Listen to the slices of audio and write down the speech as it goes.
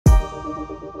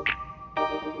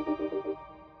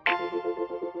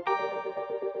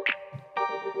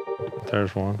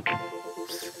There's one.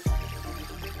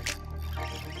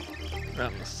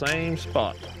 Out in the same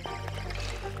spot.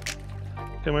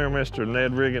 Come here, Mr.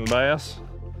 Ned Rigging Bass.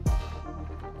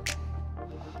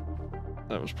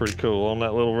 That was pretty cool on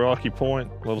that little rocky point,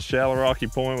 little shallow rocky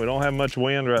point. We don't have much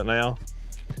wind right now,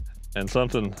 and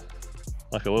something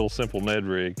like a little simple Ned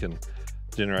rig can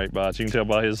generate bites. You can tell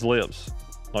by his lips.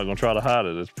 Not gonna try to hide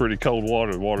it. It's pretty cold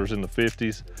water. The water's in the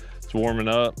 50s. It's warming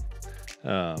up.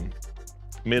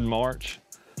 Mid-March.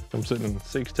 I'm sitting in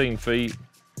 16 feet,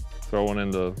 throwing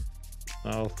into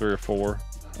 3 or 4.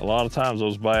 A lot of times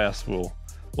those bass will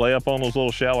lay up on those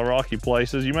little shallow rocky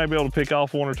places. You may be able to pick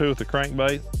off 1 or 2 with the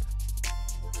crankbait.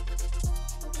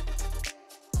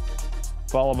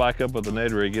 Follow back up with the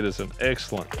Ned rig. It is an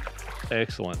excellent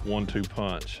 1-2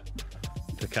 punch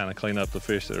to kind of clean up the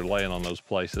fish that are laying on those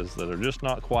places that are just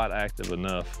not quite active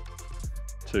enough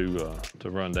to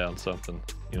run down something,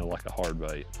 you know, like a hard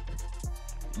bait.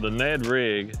 The Ned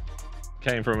rig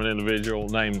came from an individual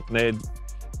named Ned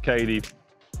Katie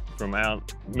from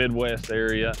out Midwest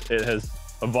area. It has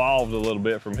evolved a little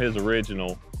bit from his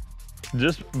original.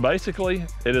 Just basically,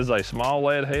 it is a small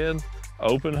lead head,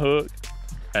 open hook,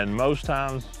 and most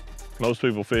times, most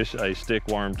people fish a stick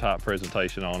worm type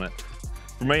presentation on it.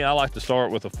 For me, I like to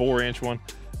start with a 4-inch one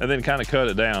and then kind of cut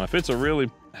it down. If it's a really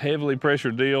heavily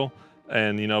pressured deal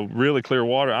and, you know, really clear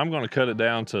water, I'm gonna cut it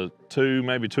down to 2,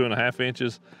 maybe 2.5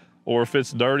 inches. Or if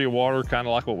it's dirty water, kind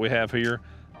of like what we have here,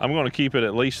 I'm gonna keep it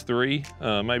at least 3,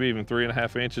 maybe even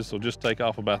 3.5 inches. So just take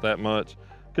off about that much,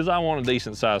 because I want a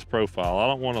decent sized profile. I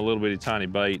don't want a little bitty tiny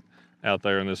bait out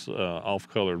there in this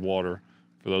off-colored water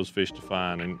for those fish to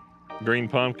find. And green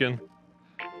pumpkin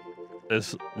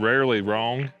is rarely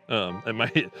wrong.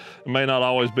 It may not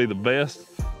always be the best,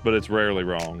 but it's rarely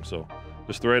wrong. So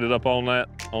just thread it up on that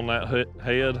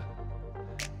head,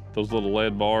 those little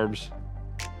lead barbs,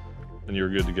 and you're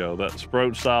good to go. That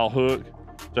Sproat style hook,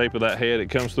 shape of that head, it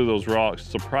comes through those rocks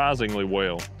surprisingly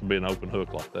well to be an open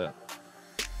hook like that.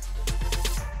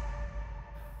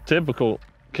 Typical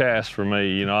cast for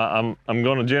me, you know, I'm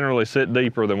going to generally sit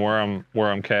deeper than where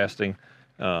I'm casting,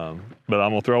 but I'm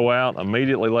gonna throw out,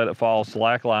 immediately let it fall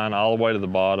slack line all the way to the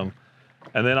bottom,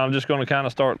 and then I'm just going to kind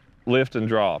of start lift and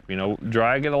drop, you know,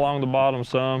 drag it along the bottom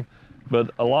some,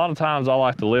 but a lot of times I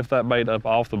like to lift that bait up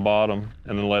off the bottom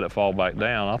and then let it fall back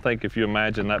down. I think if you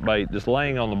imagine that bait just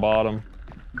laying on the bottom,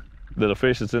 that a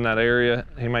fish that's in that area,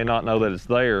 he may not know that it's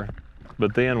there,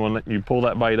 but then when you pull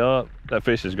that bait up, that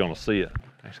fish is going to see it.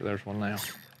 Actually, there's one now.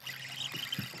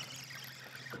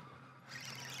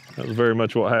 That was very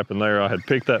much what happened there. I had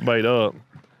picked that bait up,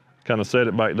 kind of set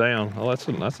it back down. Oh, that's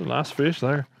a nice fish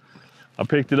there. I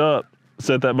picked it up,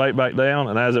 set that bait back down,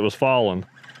 and as it was falling,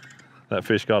 that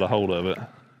fish got a hold of it.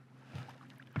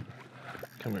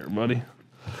 Come here, buddy.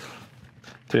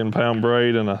 10-pound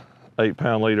braid and a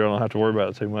 8-pound leader. I don't have to worry about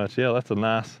it too much. Yeah, that's a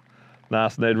nice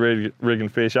Ned rigging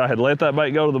fish. I had let that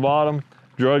bait go to the bottom,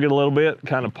 drug it a little bit,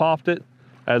 kind of popped it.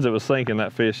 As it was sinking,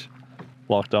 that fish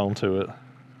locked onto it.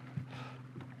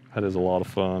 That is a lot of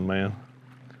fun, man.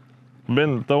 I've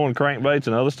been throwing crankbaits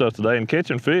and other stuff today and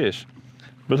catching fish,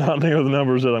 but not near the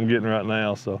numbers that I'm getting right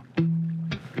now, so.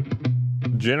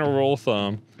 General rule of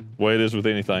thumb, the way it is with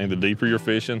anything, the deeper you're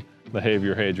fishing, the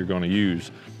heavier head you're gonna use.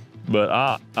 But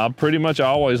I pretty much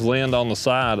always land on the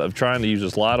side of trying to use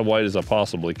as light a weight as I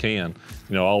possibly can.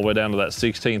 You know, all the way down to that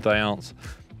 1/16 ounce,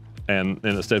 and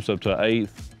then it steps up to 1/8,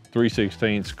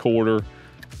 3/16, quarter.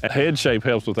 And head shape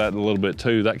helps with that a little bit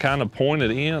too. That kind of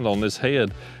pointed end on this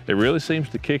head, it really seems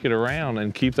to kick it around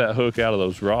and keep that hook out of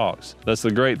those rocks. That's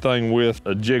the great thing with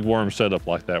a jig worm setup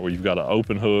like that, where you've got an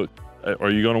open hook. Are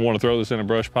you gonna wanna throw this in a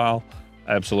brush pile?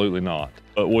 Absolutely not.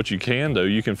 But what you can do,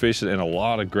 you can fish it in a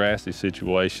lot of grassy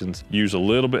situations, use a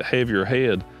little bit heavier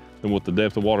head than what the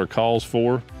depth of water calls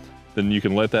for. Then you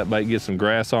can let that bait get some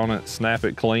grass on it, snap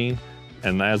it clean,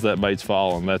 and as that bait's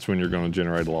falling, that's when you're gonna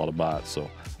generate a lot of bites. So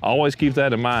always keep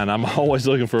that in mind. I'm always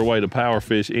looking for a way to power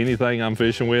fish anything I'm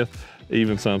fishing with,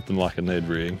 even something like a Ned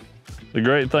rig. The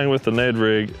great thing with the Ned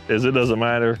rig is it doesn't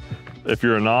matter if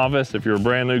you're a novice, if you're a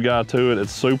brand new guy to it,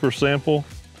 it's super simple.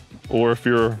 Or if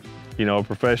you're, you know, a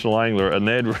professional angler, a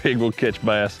Ned rig will catch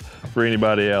bass for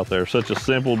anybody out there. Such a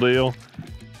simple deal.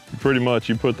 Pretty much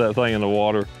you put that thing in the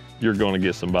water, you're gonna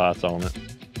get some bites on it.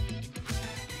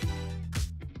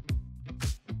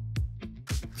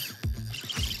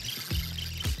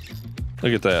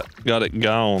 Look at that, got it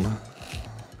gone.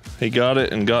 He got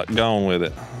it and got gone with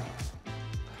it.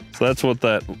 So that's what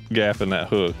that gap in that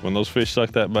hook, when those fish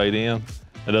suck that bait in,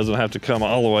 it doesn't have to come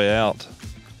all the way out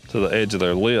to the edge of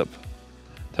their lip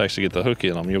to actually get the hook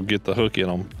in them. You'll get the hook in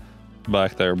them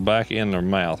back there, back in their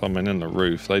mouth, I mean in the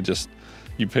roof.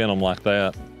 You pin them like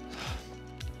that.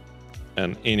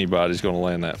 and anybody's gonna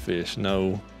land that fish,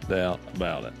 no doubt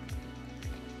about it.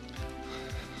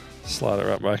 Slide it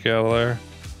right back out of there.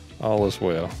 All is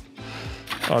well.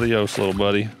 Adios, little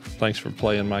buddy. Thanks for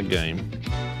playing my game.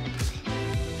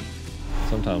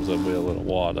 Sometimes there'll be a little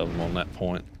wad of them on that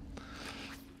point.